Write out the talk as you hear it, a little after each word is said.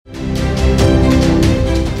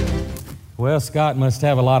Well, Scott must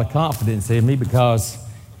have a lot of confidence in me because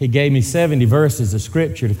he gave me 70 verses of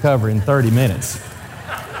Scripture to cover in 30 minutes.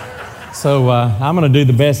 So I'm going to do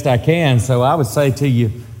the best I can. So I would say to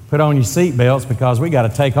you, put on your seatbelts because we got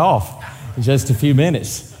to take off in just a few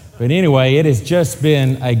minutes. But anyway, it has just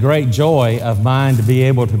been a great joy of mine to be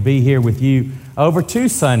able to be here with you over 2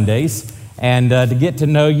 Sundays and to get to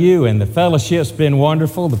know you. And the fellowship's been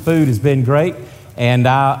wonderful. The food has been great. And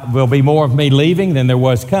will be more of me leaving than there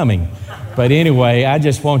was coming. But anyway, I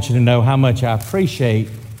just want you to know how much I appreciate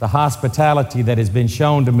the hospitality that has been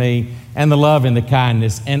shown to me and the love and the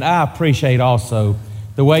kindness. And I appreciate also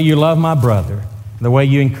the way you love my brother, the way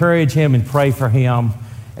you encourage him and pray for him.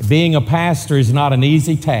 Being a pastor is not an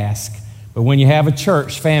easy task, but when you have a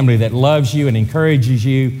church family that loves you and encourages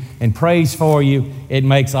you and prays for you, it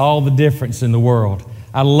makes all the difference in the world.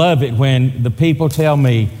 I love it when the people tell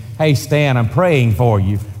me, "Hey, Stan, I'm praying for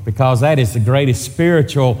you," because that is the greatest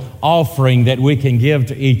spiritual offering that we can give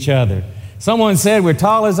to each other. Someone said we're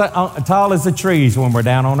tall as the trees when we're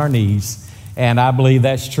down on our knees, and I believe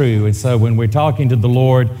that's true. And so when we're talking to the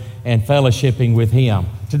Lord and fellowshipping with Him.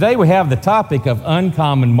 Today we have the topic of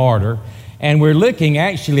uncommon martyr, and we're looking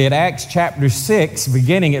actually at Acts chapter 6,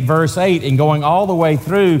 beginning at verse 8 and going all the way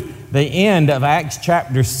through the end of Acts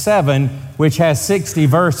chapter 7, which has 60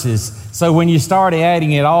 verses. So when you start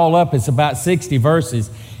adding it all up, it's about 60 verses.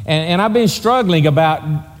 And I've been struggling about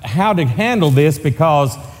how to handle this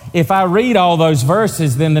because if I read all those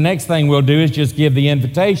verses, then the next thing we'll do is just give the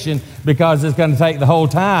invitation because it's going to take the whole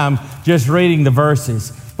time just reading the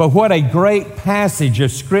verses. But what a great passage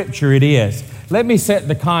of Scripture it is. Let me set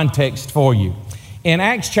the context for you. In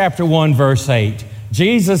Acts chapter 1, verse 8,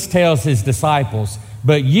 Jesus tells His disciples,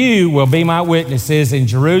 "But you will be my witnesses in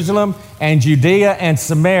Jerusalem and Judea and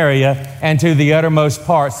Samaria and to the uttermost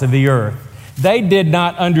parts of the earth." They did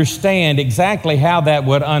not understand exactly how that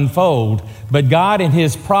would unfold, but God in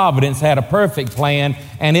His providence had a perfect plan,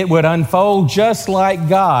 and it would unfold just like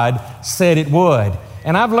God said it would.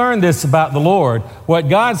 And I've learned this about the Lord. What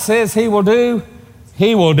God says He will do,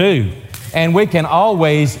 He will do. And we can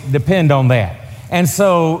always depend on that. And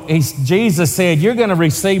so Jesus said, you're going to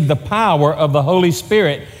receive the power of the Holy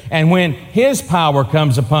Spirit. And when His power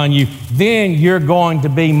comes upon you, then you're going to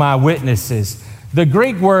be my witnesses. The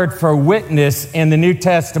Greek word for witness in the New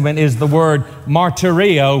Testament is the word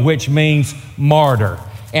martyrio, which means martyr.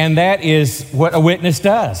 And that is what a witness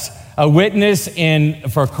does. A witness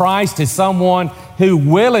for Christ is someone who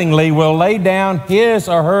willingly will lay down his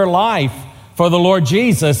or her life for the Lord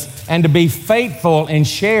Jesus and to be faithful in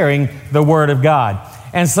sharing the Word of God.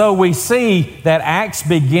 And so we see that Acts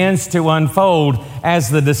begins to unfold as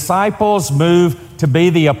the disciples move to be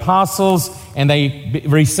the apostles and they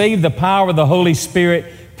receive the power of the Holy Spirit.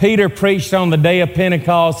 Peter preached on the day of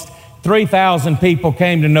Pentecost. 3,000 people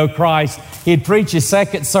came to know Christ. He'd preach his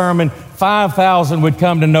second sermon. 5,000 would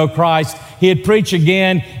come to know Christ. He'd preach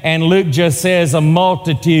again, and Luke just says a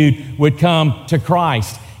multitude would come to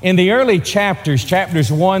Christ. In the early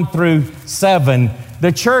chapters 1 through 7,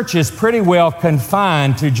 the church is pretty well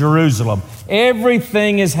confined to Jerusalem.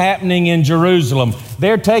 Everything is happening in Jerusalem.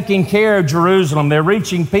 They're taking care of Jerusalem. They're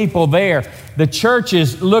reaching people there. The church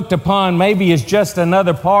is looked upon maybe as just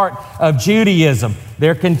another part of Judaism.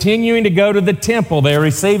 They're continuing to go to the temple. They're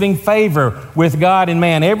receiving favor with God and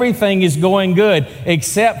man. Everything is going good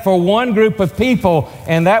except for one group of people,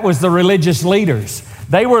 and that was the religious leaders.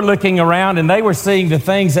 They were looking around and they were seeing the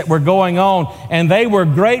things that were going on, and they were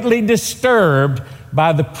greatly disturbed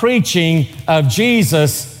by the preaching of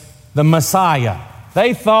Jesus, the Messiah.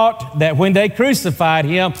 They thought that when they crucified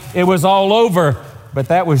Him, it was all over, but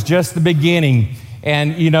that was just the beginning.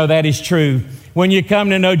 And you know that is true. When you come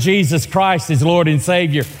to know Jesus Christ as Lord and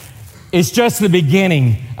Savior, it's just the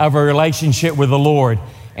beginning of a relationship with the Lord.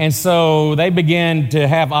 And so they began to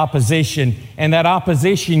have opposition, and that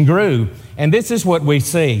opposition grew. And this is what we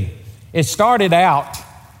see. It started out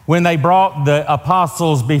when they brought the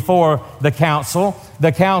apostles before the council.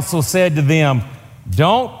 The council said to them,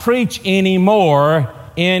 "Don't preach anymore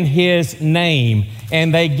in His name."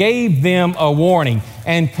 And they gave them a warning.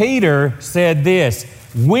 And Peter said this,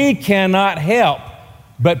 "We cannot help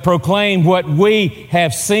but proclaim what we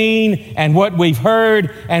have seen and what we've heard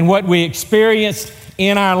and what we experienced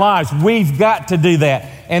in our lives. We've got to do that."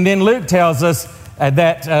 And then Luke tells us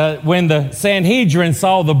that when the Sanhedrin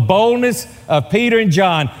saw the boldness of Peter and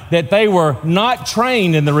John, that they were not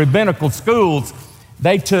trained in the rabbinical schools,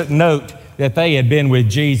 they took note that they had been with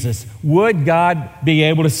Jesus. Would God be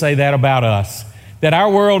able to say that about us? That our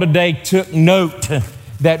world today took note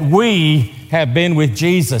that we have been with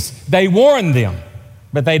Jesus. They warned them,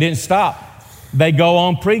 but they didn't stop. They go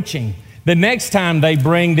on preaching. The next time they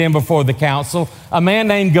bring them before the council, a man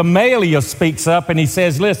named Gamaliel speaks up and he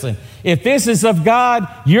says, listen, if this is of God,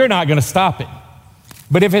 you're not going to stop it.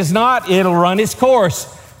 But if it's not, it'll run its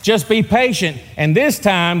course. Just be patient. And this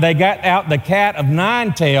time they got out the cat of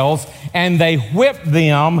nine tails and they whipped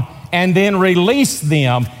them and then released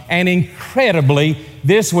them. And incredibly,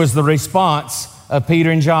 this was the response of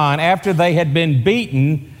Peter and John. After they had been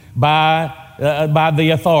beaten by the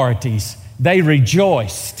authorities, they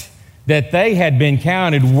rejoiced that they had been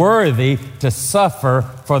counted worthy to suffer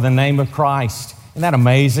for the name of Christ. Isn't that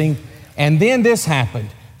amazing? And then this happened.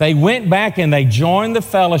 They went back and they joined the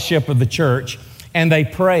fellowship of the church and they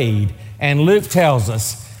prayed. And Luke tells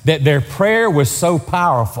us that their prayer was so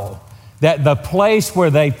powerful that the place where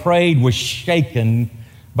they prayed was shaken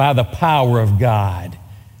by the power of God.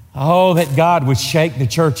 Oh, that God would shake the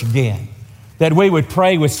church again. That we would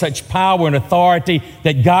pray with such power and authority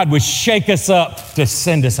that God would shake us up to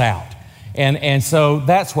send us out. And so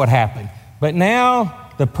that's what happened. But now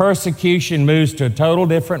the persecution moves to a total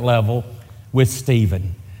different level with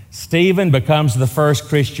Stephen. Stephen becomes the first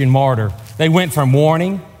Christian martyr. They went from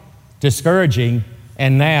warning, discouraging,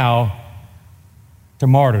 and now to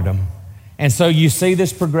martyrdom. And so you see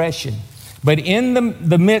this progression. But in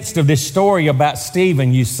the midst of this story about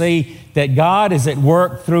Stephen, you see that God is at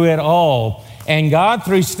work through it all. And God,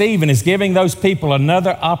 through Stephen, is giving those people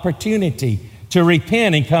another opportunity to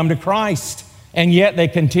repent and come to Christ. And yet they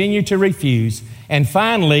continue to refuse. And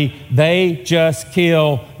finally, they just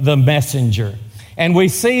kill the messenger. And we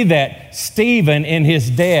see that Stephen, in his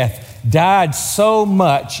death, died so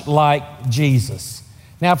much like Jesus.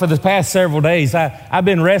 Now, for the past several days, I've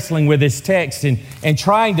been wrestling with this text and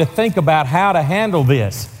trying to think about how to handle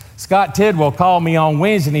this. Scott Tidwell called me on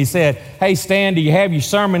Wednesday and he said, hey, Stan, do you have your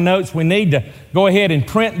sermon notes? We need to go ahead and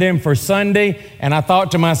print them for Sunday. And I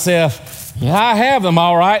thought to myself, yeah, I have them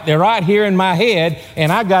all right. They're right here in my head,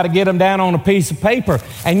 and I've got to get them down on a piece of paper.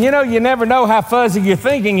 And you know, you never know how fuzzy your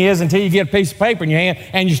thinking is until you get a piece of paper in your hand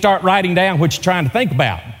and you start writing down what you're trying to think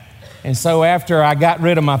about. And so after I got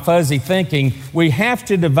rid of my fuzzy thinking, we have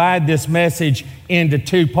to divide this message into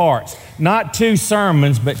two parts. Not two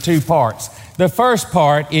sermons, but two parts. The first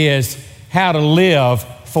part is how to live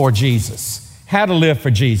for Jesus. How to live for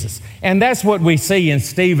Jesus. And that's what we see in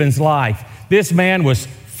Stephen's life. This man was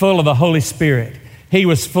full of the Holy Spirit. He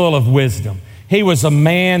was full of wisdom. He was a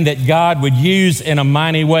man that God would use in a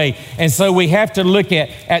mighty way. And so we have to look at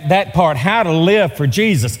that part, how to live for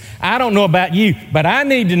Jesus. I don't know about you, but I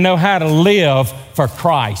need to know how to live for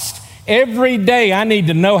Christ. Every day I need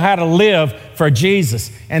to know how to live for Jesus.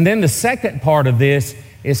 And then the second part of this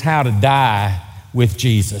is how to die with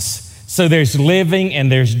Jesus. So there's living and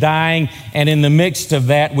there's dying. And in the midst of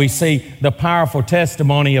that, we see the powerful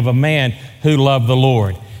testimony of a man who loved the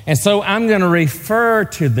Lord. And so I'm going to refer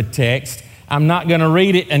to the text. I'm not going to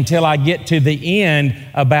read it until I get to the end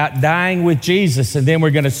about dying with Jesus. And then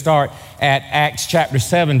we're going to start at Acts chapter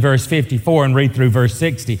 7, verse 54 and read through verse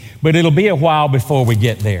 60. But it'll be a while before we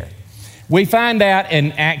get there. We find out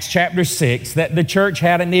in Acts chapter 6 that the church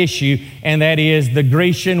had an issue, and that is the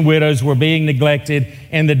Grecian widows were being neglected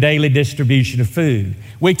in the daily distribution of food.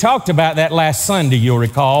 We talked about that last Sunday, you'll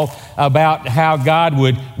recall, about how God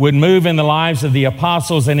would move in the lives of the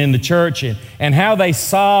apostles and in the church and how they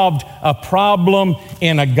solved a problem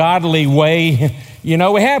in a godly way. You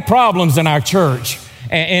know, we have problems in our church.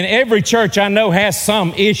 And every church I know has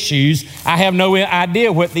some issues. I have no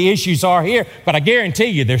idea what the issues are here, but I guarantee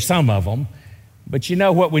you there's some of them. But you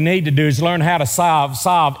know what we need to do is learn how to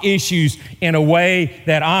solve issues in a way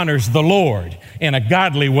that honors the Lord, in a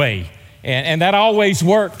godly way. And that always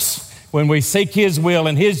works when we seek His will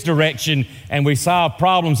and His direction and we solve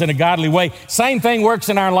problems in a godly way. Same thing works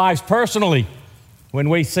in our lives personally when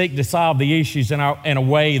we seek to solve the issues in a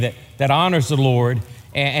way that honors the Lord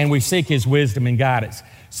and we seek His wisdom and guidance.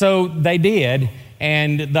 So they did,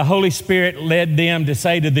 and the Holy Spirit led them to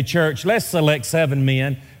say to the church, let's select 7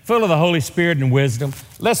 men full of the Holy Spirit and wisdom.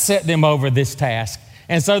 Let's set them over this task.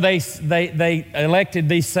 And so they elected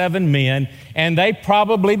these 7 men, and they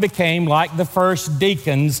probably became like the first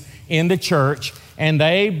deacons in the church, and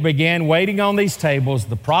they began waiting on these tables.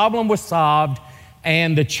 The problem was solved,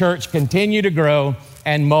 and the church continued to grow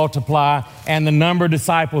and multiply, and the number of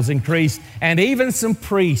disciples increased, and even some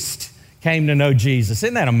priests came to know Jesus.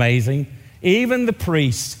 Isn't that amazing? Even the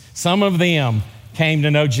priests, some of them came to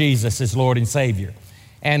know Jesus as Lord and Savior.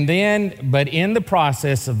 And then, but in the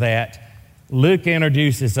process of that, Luke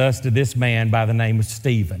introduces us to this man by the name of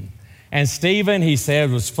Stephen. And Stephen, he said,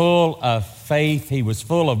 was full of faith. He was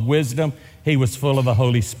full of wisdom. He was full of the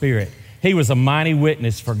Holy Spirit. He was a mighty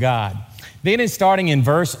witness for God. Then starting in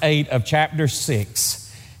verse 8 of chapter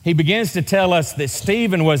 6, he begins to tell us that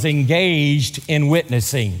Stephen was engaged in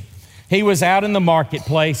witnessing. He was out in the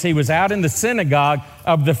marketplace. He was out in the synagogue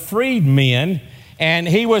of the freedmen, and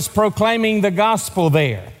he was proclaiming the gospel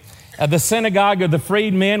there. The synagogue of the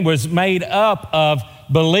freedmen was made up of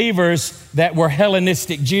believers that were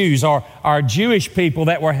Hellenistic Jews, or Jewish people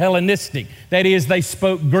that were Hellenistic. That is, they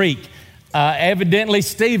spoke Greek. Evidently,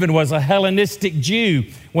 Stephen was a Hellenistic Jew.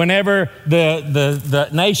 Whenever the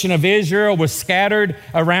nation of Israel was scattered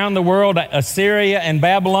around the world, Assyria and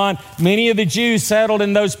Babylon, many of the Jews settled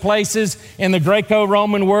in those places. In the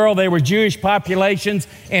Greco-Roman world, there were Jewish populations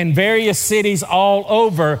in various cities all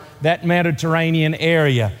over that Mediterranean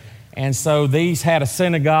area. And so these had a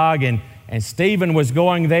synagogue, and Stephen was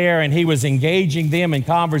going there, and he was engaging them in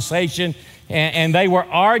conversation, and they were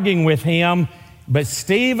arguing with him. But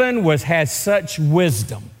Stephen had such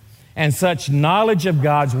wisdom and such knowledge of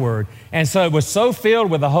God's Word, and so it was so filled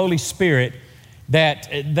with the Holy Spirit that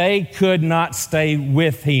they could not stay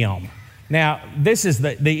with him. Now, this is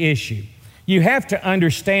the issue. You have to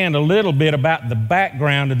understand a little bit about the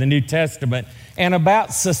background of the New Testament and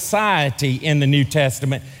about society in the New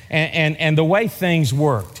Testament and the way things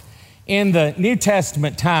worked. In the New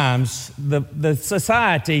Testament times, the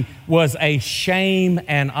society was a shame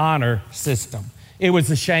and honor system. It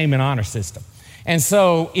was a shame and honor system. And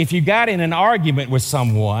so if you got in an argument with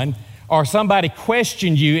someone or somebody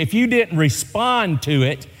questioned you, if you didn't respond to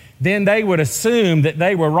it, then they would assume that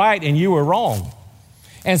they were right and you were wrong.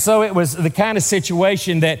 And so it was the kind of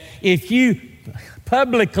situation that if you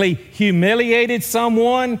publicly humiliated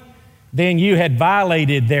someone, then you had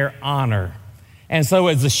violated their honor. And so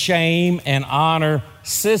it's a shame and honor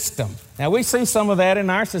system. Now, we see some of that in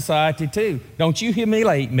our society too. Don't you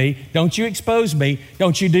humiliate me. Don't you expose me.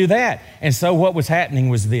 Don't you do that. And so what was happening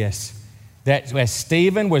was this, that as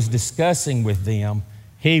Stephen was discussing with them,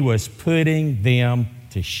 he was putting them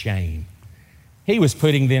to shame. He was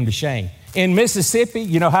putting them to shame. In Mississippi,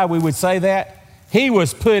 you know how we would say that? He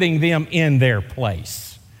was putting them in their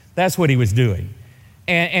place. That's what he was doing.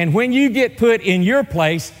 And when you get put in your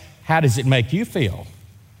place, how does it make you feel?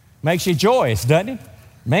 Makes you joyous, doesn't it?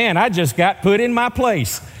 Man, I just got put in my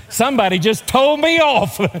place. Somebody just told me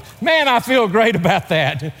off. Man, I feel great about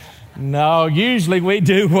that. No, usually we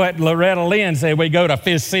do what Loretta Lynn said. We go to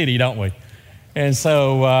Fist City, don't we? And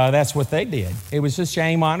so that's what they did. It was a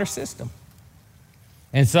shame honor system.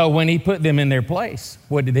 And so when he put them in their place,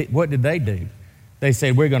 what did they do? They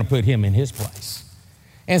said, we're going to put him in his place.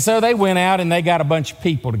 And so they went out and they got a bunch of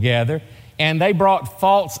people together, and they brought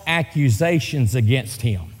false accusations against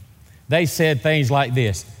him. They said things like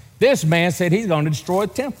this. This man said he's going to destroy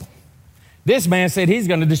the temple. This man said he's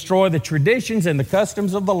going to destroy the traditions and the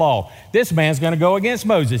customs of the law. This man's going to go against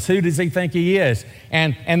Moses. Who does he think he is?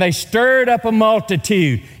 And they stirred up a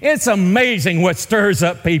multitude. It's amazing what stirs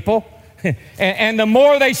up people. And the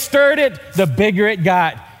more they stirred it, the bigger it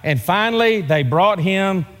got. And finally, they brought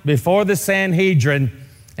him before the Sanhedrin,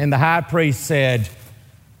 and the high priest said,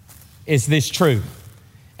 is this true?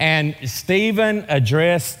 And Stephen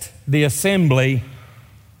addressed the assembly,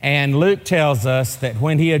 and Luke tells us that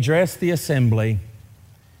when he addressed the assembly,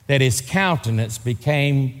 that his countenance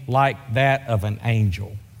became like that of an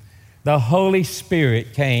angel. The Holy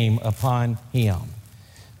Spirit came upon him.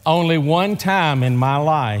 Only one time in my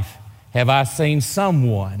life have I seen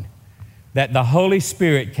someone that the Holy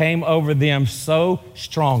Spirit came over them so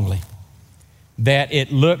strongly that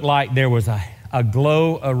it looked like there was a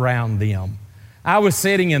glow around them. I was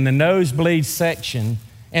sitting in the nosebleed section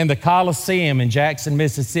in the Coliseum in Jackson,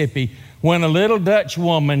 Mississippi, when a little Dutch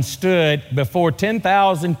woman stood before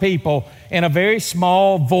 10,000 people in a very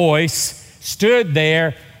small voice, stood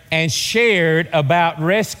there and shared about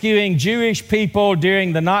rescuing Jewish people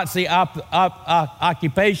during the Nazi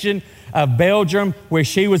occupation of Belgium, where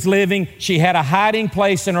she was living. She had a hiding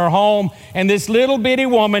place in her home, and this little bitty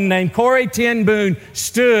woman named Corrie ten Boom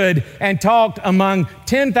stood and talked among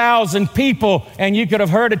 10,000 people, and you could have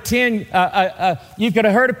heard a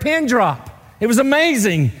pin drop. It was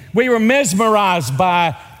amazing. We were mesmerized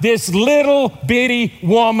by this little bitty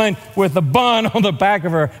woman with a bun on the back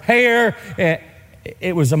of her hair.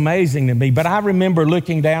 It was amazing to me. But I remember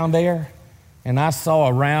looking down there, and I saw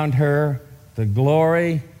around her the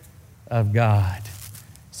glory of God.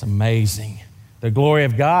 It's amazing. The glory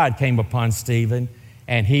of God came upon Stephen,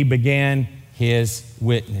 and he began his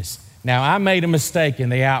witness. Now, I made a mistake in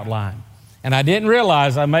the outline, and I didn't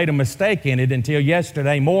realize I made a mistake in it until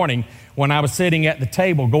yesterday morning when I was sitting at the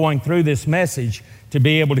table going through this message to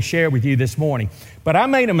be able to share with you this morning. But I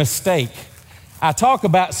made a mistake. I talk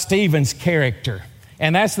about Stephen's character,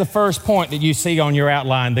 And that's the first point that you see on your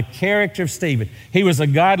outline, the character of Stephen. He was a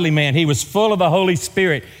godly man. He was full of the Holy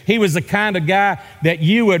Spirit. He was the kind of guy that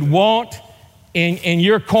you would want in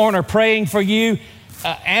your corner praying for you,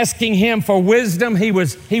 asking him for wisdom. He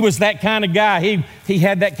was that kind of guy. He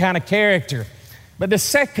had that kind of character. But the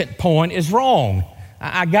second point is wrong.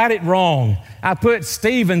 I got it wrong. I put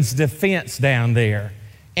Stephen's defense down there.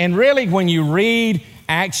 And really, when you read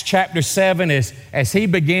Acts chapter 7, as he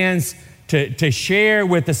begins to share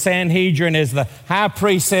with the Sanhedrin, as the high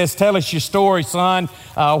priest says, tell us your story, son.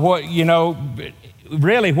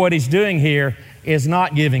 Really what he's doing here is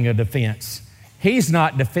not giving a defense. He's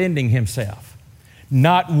not defending himself.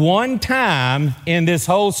 Not one time in this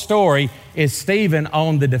whole story is Stephen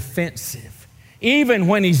on the defensive. Even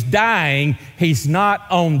when he's dying, he's not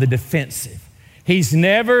on the defensive. He's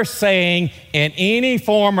never saying in any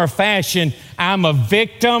form or fashion, I'm a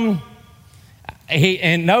victim.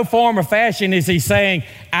 In no form or fashion is he saying,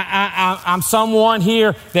 I'm someone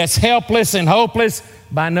here that's helpless and hopeless.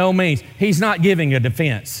 By no means. He's not giving a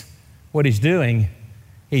defense. What he's doing,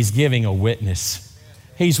 he's giving a witness.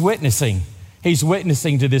 He's witnessing. He's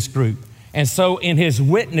witnessing to this group. And so in his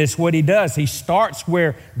witness, what he does, he starts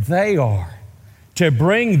where they are to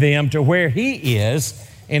bring them to where he is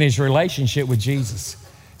in his relationship with Jesus.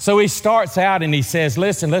 So he starts out and he says,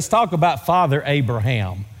 listen, let's talk about Father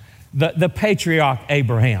Abraham. The patriarch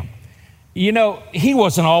Abraham. You know, he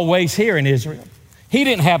wasn't always here in Israel. He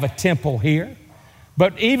didn't have a temple here.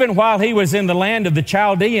 But even while he was in the land of the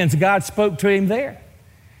Chaldeans, God spoke to him there.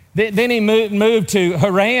 Then he moved to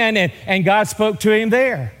Haran, and God spoke to him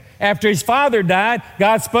there. After his father died,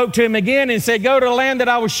 God spoke to him again and said, go to the land that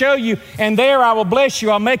I will show you, and there I will bless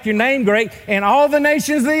you. I'll make your name great, and all the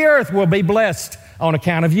nations of the earth will be blessed on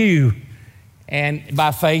account of you. And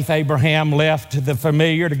by faith, Abraham left the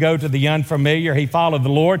familiar to go to the unfamiliar. He followed the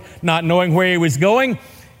Lord, not knowing where he was going,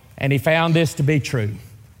 and he found this to be true.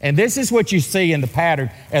 And this is what you see in the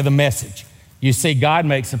pattern of the message. You see God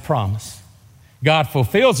makes a promise. God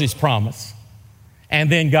fulfills his promise, and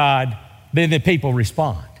then the people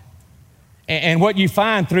respond. And what you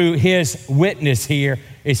find through his witness here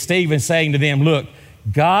is Stephen saying to them, look,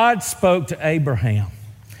 God spoke to Abraham.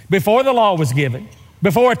 Before the law was given,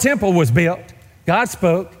 before a temple was built, God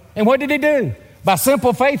spoke, and what did he do? By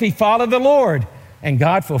simple faith, he followed the Lord, and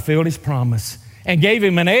God fulfilled his promise and gave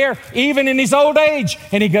him an heir, even in his old age,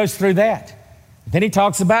 and he goes through that. Then he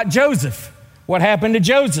talks about Joseph. What happened to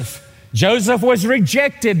Joseph? Joseph was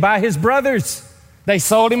rejected by his brothers. They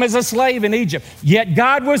sold him as a slave in Egypt, yet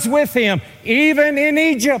God was with him, even in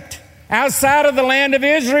Egypt, outside of the land of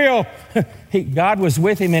Israel. God was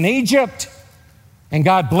with him in Egypt, and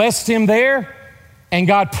God blessed him there, and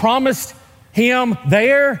God promised him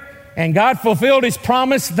there, and God fulfilled his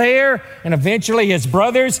promise there. And eventually his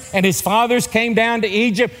brothers and his fathers came down to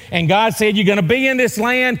Egypt, and God said, you're going to be in this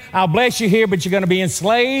land. I'll bless you here, but you're going to be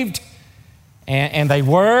enslaved. And they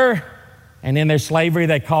were. And in their slavery,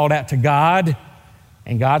 they called out to God,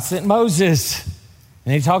 and God sent Moses.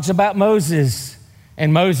 And he talks about Moses,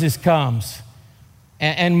 and Moses comes.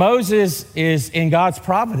 And Moses is in God's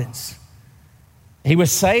providence. He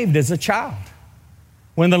was saved as a child.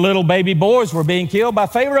 When the little baby boys were being killed by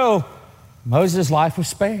Pharaoh, Moses' life was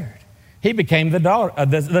spared. He became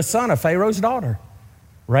the son of Pharaoh's daughter,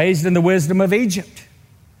 raised in the wisdom of Egypt,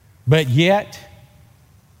 but yet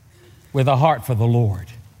with a heart for the Lord.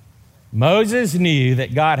 Moses knew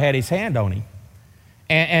that God had his hand on him.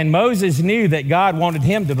 And Moses knew that God wanted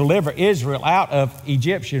him to deliver Israel out of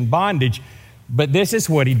Egyptian bondage. But this is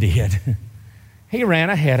what he did. He ran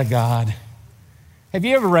ahead of God. Have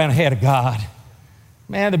you ever ran ahead of God?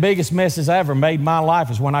 Man, the biggest messes I ever made in my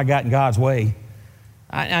life is when I got in God's way.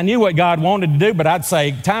 I knew what God wanted to do, but I'd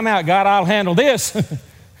say, time out, God, I'll handle this.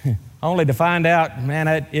 Only to find out,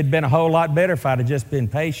 man, it'd been a whole lot better if I'd have just been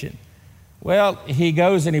patient. Well, he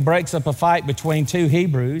goes and he breaks up a fight between two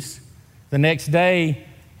Hebrews. The next day,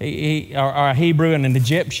 a Hebrew and an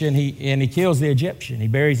Egyptian, and he kills the Egyptian. He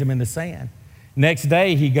buries him in the sand. Next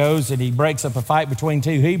day, he goes and he breaks up a fight between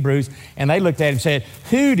two Hebrews, and they looked at him and said,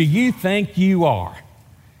 who do you think you are?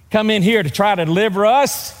 Come in here to try to deliver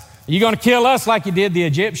us? Are you going to kill us like you did the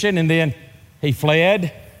Egyptian? And then he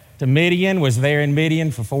fled to Midian, was there in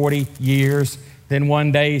Midian for 40 years. Then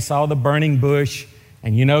one day he saw the burning bush,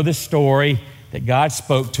 and you know the story that God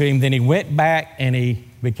spoke to him. Then he went back and he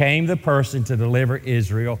became the person to deliver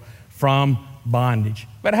Israel from bondage.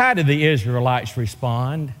 But how did the Israelites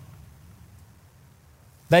respond?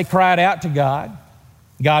 They cried out to God.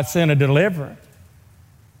 God sent a deliverer.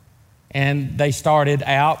 And they started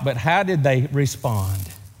out, but how did they respond?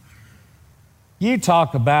 You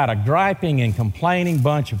talk about a griping and complaining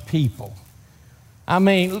bunch of people. I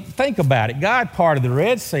mean, think about it. God parted the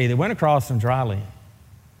Red Sea. They went across some dry land.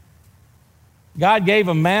 God gave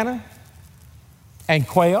them manna and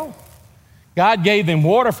quail. God gave them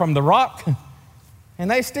water from the rock, and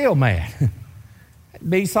they still mad.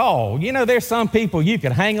 Be Saul. You know, there's some people you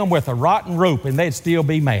could hang them with a rotten rope and they'd still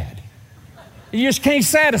be mad. You just can't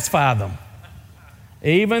satisfy them.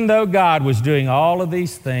 Even though God was doing all of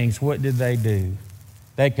these things, what did they do?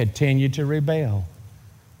 They continued to rebel.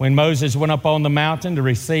 When Moses went up on the mountain to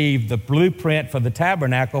receive the blueprint for the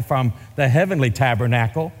tabernacle from the heavenly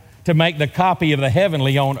tabernacle, to make the copy of the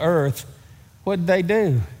heavenly on earth, what did they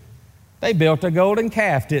do? They built a golden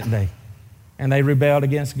calf, didn't they? And they rebelled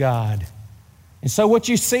against God. And so what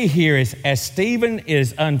you see here is, as Stephen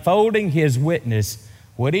is unfolding his witness,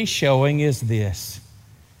 what he's showing is this,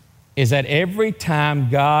 is that every time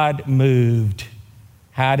God moved,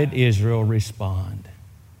 how did Israel respond?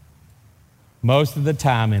 Most of the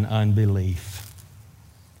time in unbelief.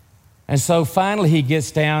 And so finally he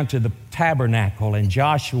gets down to the tabernacle and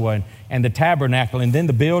Joshua and the tabernacle and then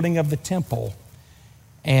the building of the temple.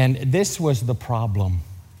 And this was the problem.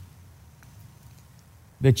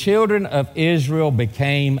 The children of Israel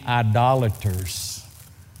became idolaters.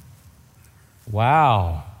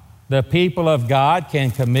 Wow. The people of God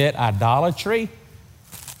can commit idolatry?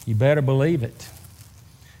 You better believe it.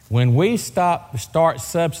 When we start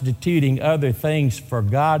substituting other things for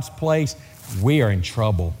God's place, we are in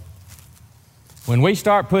trouble. When we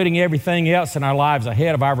start putting everything else in our lives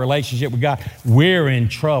ahead of our relationship with God, we're in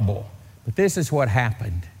trouble. But this is what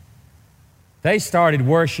happened. They started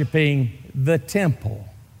worshiping the temple.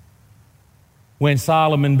 When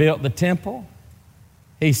Solomon built the temple,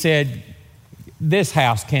 he said, this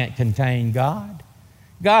house can't contain God.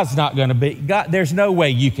 God's not going to be, God, there's no way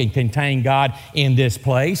you can contain God in this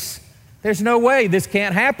place. There's no way this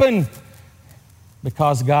can't happen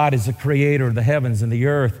because God is the creator of the heavens and the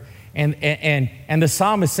earth. And the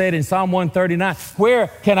psalmist said in Psalm 139, where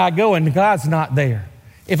can I go and God's not there?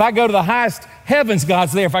 If I go to the highest heavens,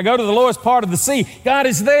 God's there. If I go to the lowest part of the sea, God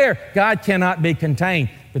is there. God cannot be contained.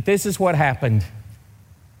 But this is what happened.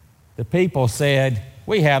 The people said,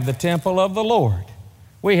 we have the temple of the Lord.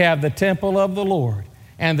 We have the temple of the Lord.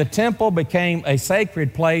 And the temple became a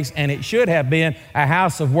sacred place, and it should have been a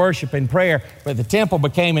house of worship and prayer, but the temple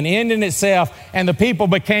became an end in itself, and the people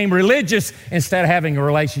became religious instead of having a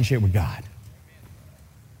relationship with God.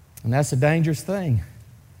 And that's a dangerous thing.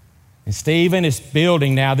 And Stephen is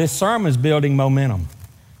building now. This sermon is building momentum.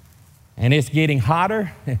 And it's getting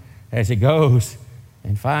hotter as it goes.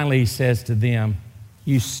 And finally he says to them,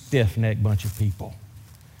 you stiff-necked bunch of people.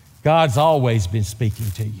 God's always been speaking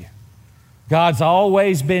to you. God's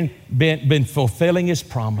always been fulfilling his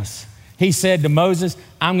promise. He said to Moses,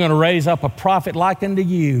 I'm going to raise up a prophet like unto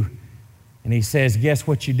you. And he says, guess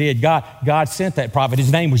what you did? God sent that prophet.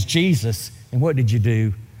 His name was Jesus. And what did you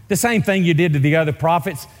do? The same thing you did to the other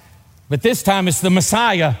prophets. But this time it's the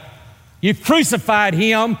Messiah. You crucified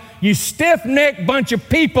him. You stiff-necked bunch of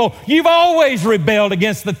people. You've always rebelled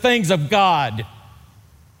against the things of God.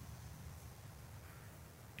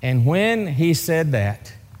 And when he said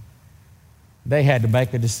that, they had to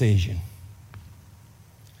make a decision.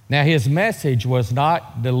 Now, his message was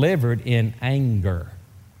not delivered in anger.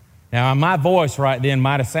 Now, my voice right then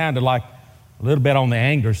might have sounded like a little bit on the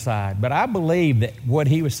anger side, but I believe that what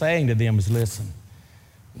he was saying to them was, listen,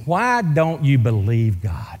 why don't you believe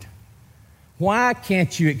God? Why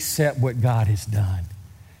can't you accept what God has done?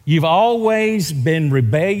 You've always been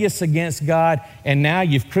rebellious against God, and now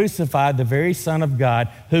you've crucified the very Son of God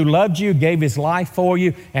who loved you, gave his life for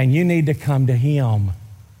you, and you need to come to him.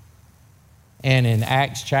 And in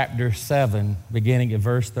Acts chapter 7, beginning at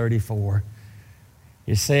verse 34,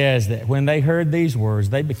 it says that when they heard these words,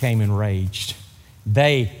 they became enraged.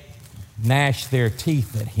 They gnashed their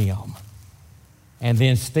teeth at him. And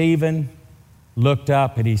then Stephen looked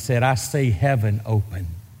up and he said, I see heaven open.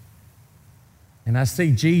 And I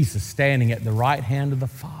see Jesus standing at the right hand of the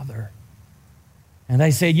Father. And they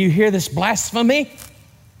said, you hear this blasphemy?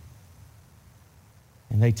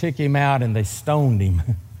 And they took him out and they stoned him,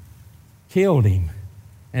 killed him.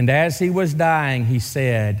 And as he was dying, he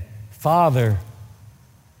said, Father,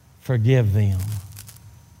 forgive them.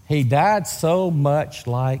 He died so much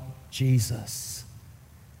like Jesus.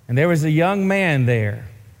 And there was a young man there.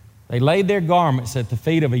 They laid their garments at the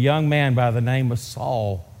feet of a young man by the name of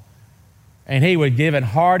Saul. And he would give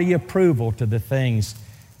hearty approval to the things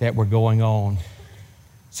that were going on.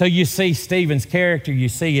 So you see Stephen's character, you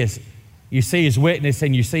see his witness,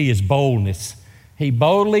 and you see his boldness. He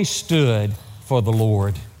boldly stood for the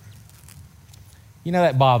Lord. You know,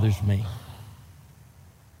 that bothers me.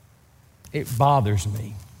 It bothers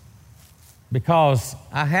me because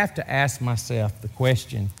I have to ask myself the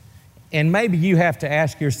question, and maybe you have to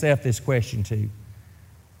ask yourself this question too.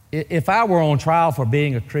 If I were on trial for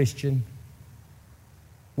being a Christian,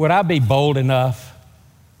 would I be bold enough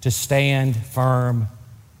to stand firm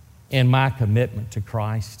in my commitment to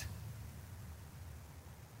Christ?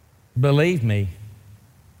 Believe me,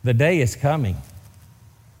 the day is coming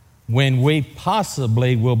when we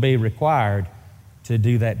possibly will be required to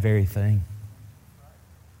do that very thing.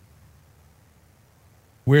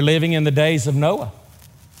 We're living in the days of Noah,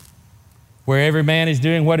 where every man is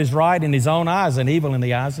doing what is right in his own eyes and evil in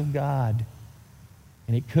the eyes of God.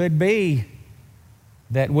 And it could be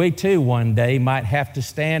that we too one day might have to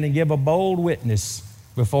stand and give a bold witness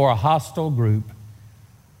before a hostile group.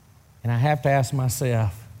 And I have to ask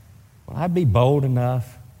myself, will I be bold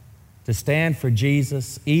enough to stand for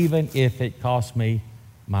Jesus even if it costs me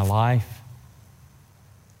my life?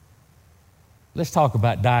 Let's talk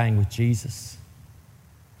about dying with Jesus.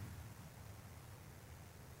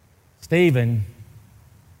 Stephen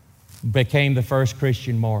became the first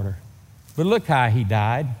Christian martyr. But look how he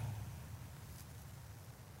died.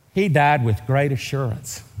 He died with great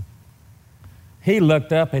assurance. He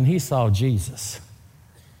looked up and he saw Jesus.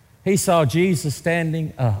 He saw Jesus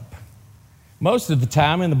standing up. Most of the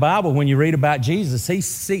time in the Bible, when you read about Jesus, he's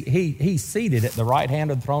seated at the right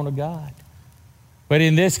hand of the throne of God. But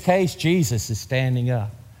in this case, Jesus is standing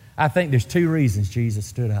up. I think there's two reasons Jesus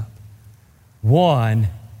stood up. One,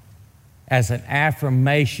 as an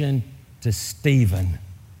affirmation to Stephen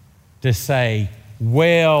to say,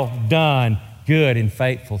 well done, good and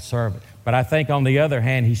faithful servant. But I think on the other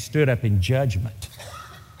hand, he stood up in judgment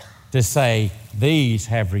to say, these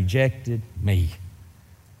have rejected me.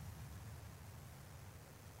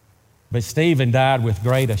 But Stephen died with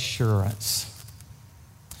great assurance.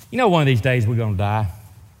 You know, one of these days we're going to die.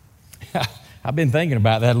 I've been thinking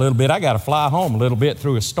about that a little bit. I got to fly home a little bit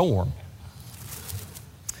through a storm.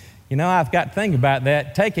 You know, I've got to think about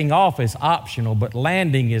that. Taking off is optional, but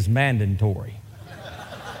landing is mandatory.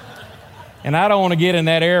 And I don't want to get in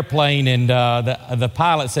that airplane and the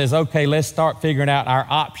pilot says, okay, let's start figuring out our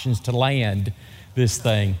options to land this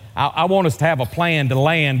thing. I want us to have a plan to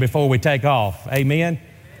land before we take off. Amen?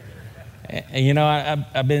 And, you know,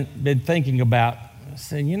 I've been thinking about,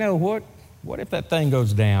 saying, you know, what if that thing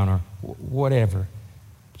goes down or whatever?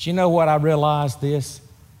 But you know what I realized this?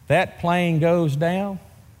 That plane goes down,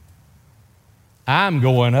 I'm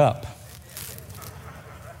going up.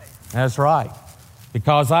 That's right.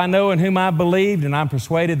 Because I know in whom I believed, and I'm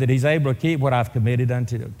persuaded that he's able to keep what I've committed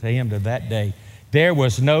unto him to that day. There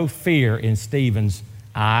was no fear in Stephen's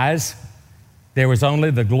eyes. There was only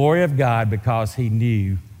the glory of God because he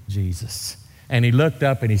knew Jesus. And he looked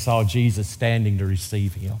up and he saw Jesus standing to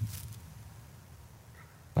receive him.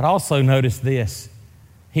 But also notice this.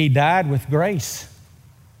 He died with grace.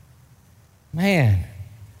 Man,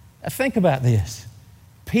 think about this.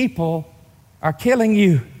 People are killing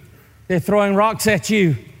you. They're throwing rocks at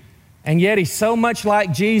you. And yet he's so much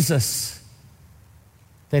like Jesus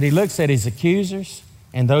that he looks at his accusers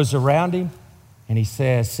and those around him and he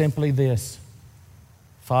says simply this,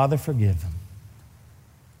 Father, forgive them.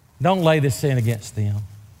 Don't lay this sin against them.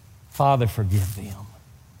 Father, forgive them.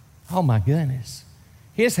 Oh my goodness.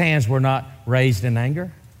 His hands were not raised in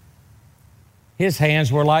anger. His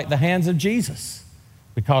hands were like the hands of Jesus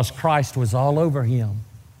because Christ was all over him.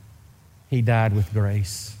 He died with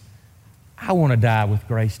grace. I want to die with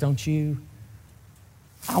grace, don't you?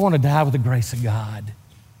 I want to die with the grace of God.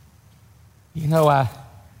 You know, I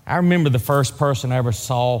remember the first person I ever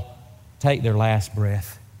saw take their last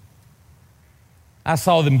breath. I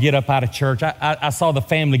saw them get up out of church. I saw the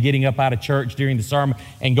family getting up out of church during the sermon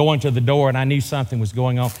and going to the door, and I knew something was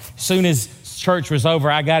going on. As soon as church was over,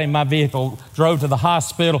 I got in my vehicle, drove to the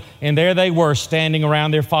hospital, and there they were standing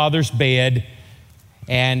around their father's bed,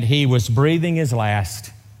 and he was breathing his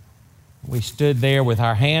last. We stood there with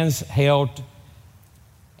our hands held,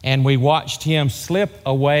 and we watched him slip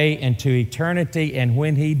away into eternity, and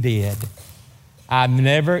when he did, I've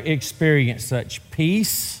never experienced such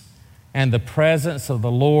peace and the presence of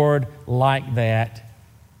the Lord like that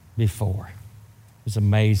before. It was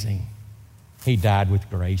amazing. He died with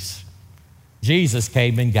grace. Jesus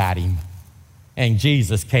came and got him, and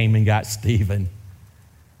Jesus came and got Stephen.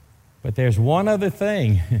 But there's one other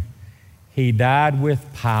thing. He died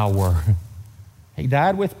with power. He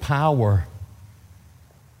died with power.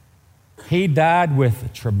 He died with a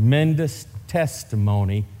tremendous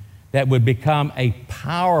testimony that would become a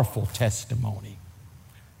powerful testimony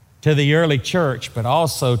to the early church, but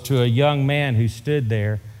also to a young man who stood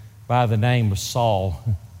there by the name of Saul.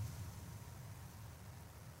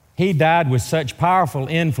 He died with such powerful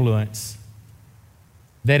influence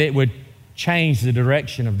that it would change the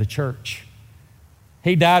direction of the church.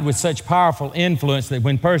 He died with such powerful influence that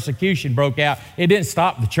when persecution broke out, it didn't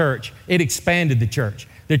stop the church, it expanded the church.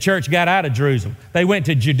 The church got out of Jerusalem. They went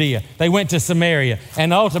to Judea. They went to Samaria,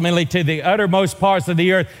 and ultimately to the uttermost parts of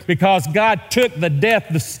the earth, because God took the death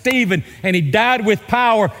of Stephen and he died with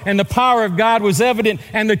power, and the power of God was evident,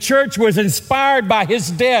 and the church was inspired by his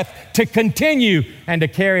death to continue and to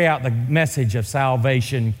carry out the message of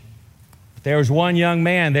salvation. There was one young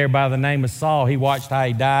man there by the name of Saul. He watched how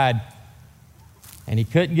he died, and he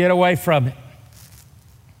couldn't get away from it.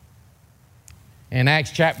 In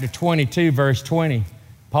Acts chapter 22, verse 20,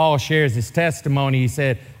 Paul shares his testimony. He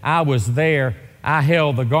said, I was there. I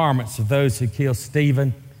held the garments of those who killed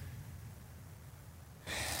Stephen.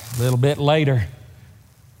 A little bit later,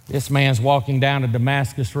 this man's walking down a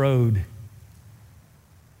Damascus road,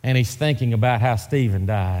 and he's thinking about how Stephen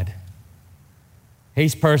died.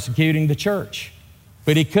 He's persecuting the church,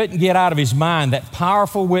 but he couldn't get out of his mind that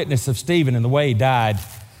powerful witness of Stephen and the way he died.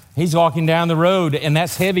 He's walking down the road, and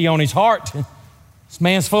that's heavy on his heart. This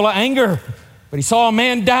man's full of anger. But he saw a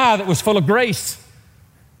man die that was full of grace.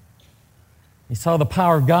 He saw the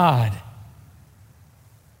power of God.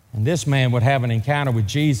 And this man would have an encounter with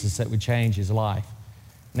Jesus that would change his life.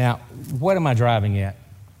 Now, what am I driving at?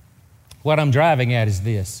 What I'm driving at is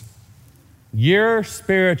this. Your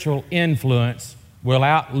spiritual influence will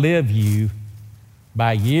outlive you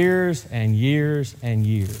by years and years and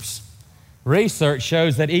years. Research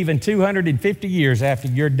shows that even 250 years after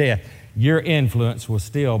your death, your influence will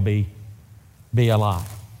still be alive.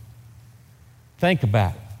 Think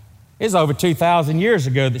about it. It's over 2,000 years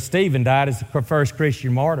ago that Stephen died as the first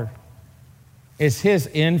Christian martyr. Is his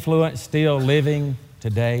influence still living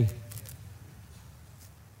today?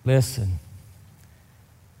 Listen,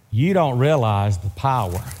 you don't realize the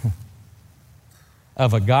power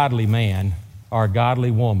of a godly man or a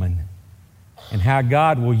godly woman and how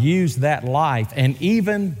God will use that life and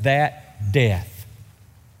even that death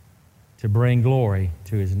to bring glory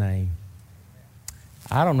to his name.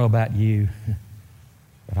 I don't know about you,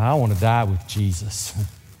 but I want to die with Jesus.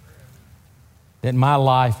 That my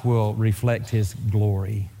life will reflect his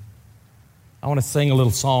glory. I want to sing a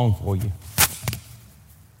little song for you.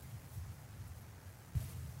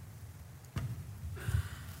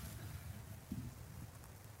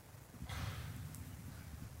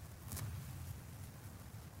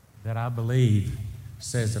 That I believe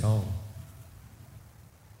says it all.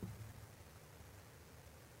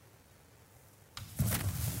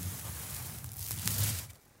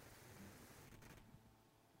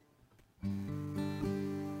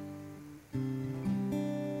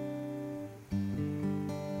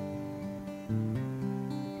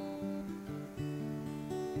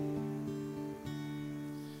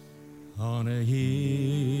 On a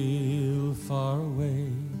hill far away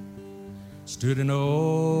stood an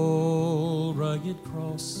old rugged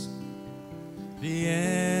cross, the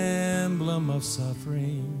emblem of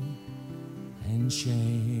suffering and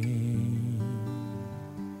shame.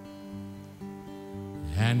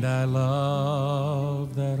 And I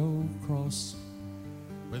love that old cross,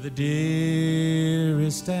 where the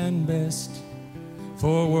dearest and best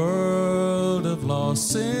for a world of lost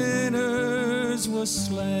sinners was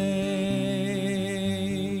slain.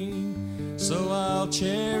 So I'll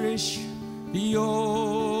cherish the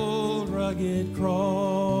old rugged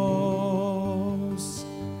cross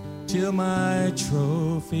till my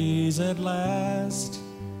trophies at last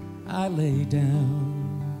I lay down.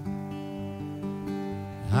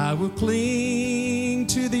 I will cling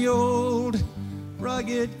to the old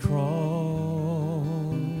rugged cross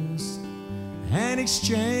and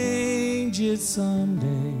exchange it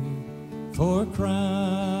someday for a crown,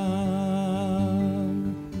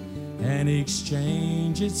 and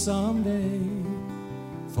exchange it someday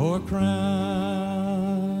for a crown,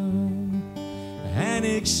 and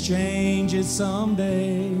exchange it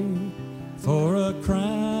someday for a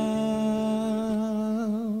crown.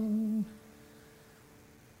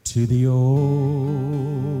 To the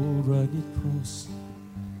old rugged cross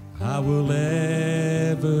I will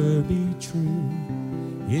ever be true,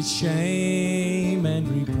 its shame and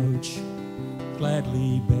reproach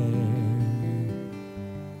gladly bear.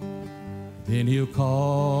 Then he'll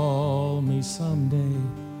call me someday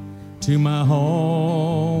to my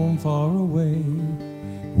home far away,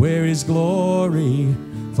 where his glory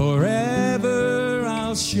forever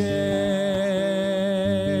I'll share.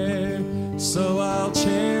 So I'll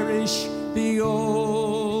cherish the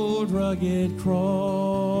old rugged cross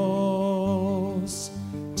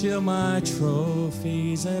till my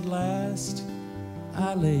trophies at last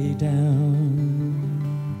I lay down.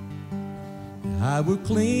 I will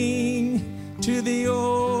cling to the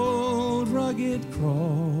old rugged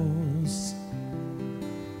cross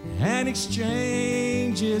and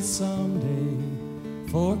exchange it someday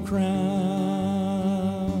for a crown,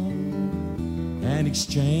 and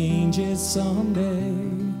exchange it someday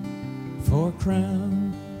for a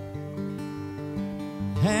crown,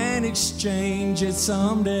 and exchange it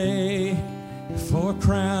someday for a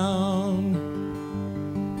crown,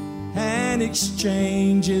 and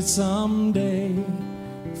exchange it someday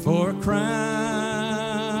for a crown,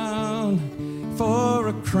 for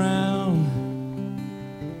a crown,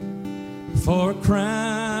 for a crown.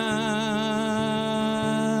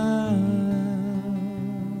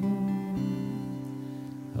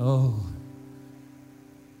 Oh,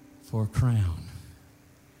 for a crown.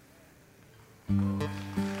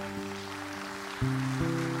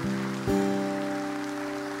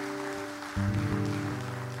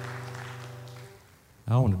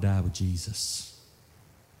 I want to die with Jesus,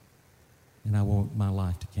 and I want my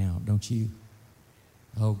life to count, don't you?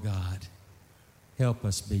 Oh, God, help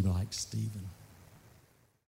us be like Stephen.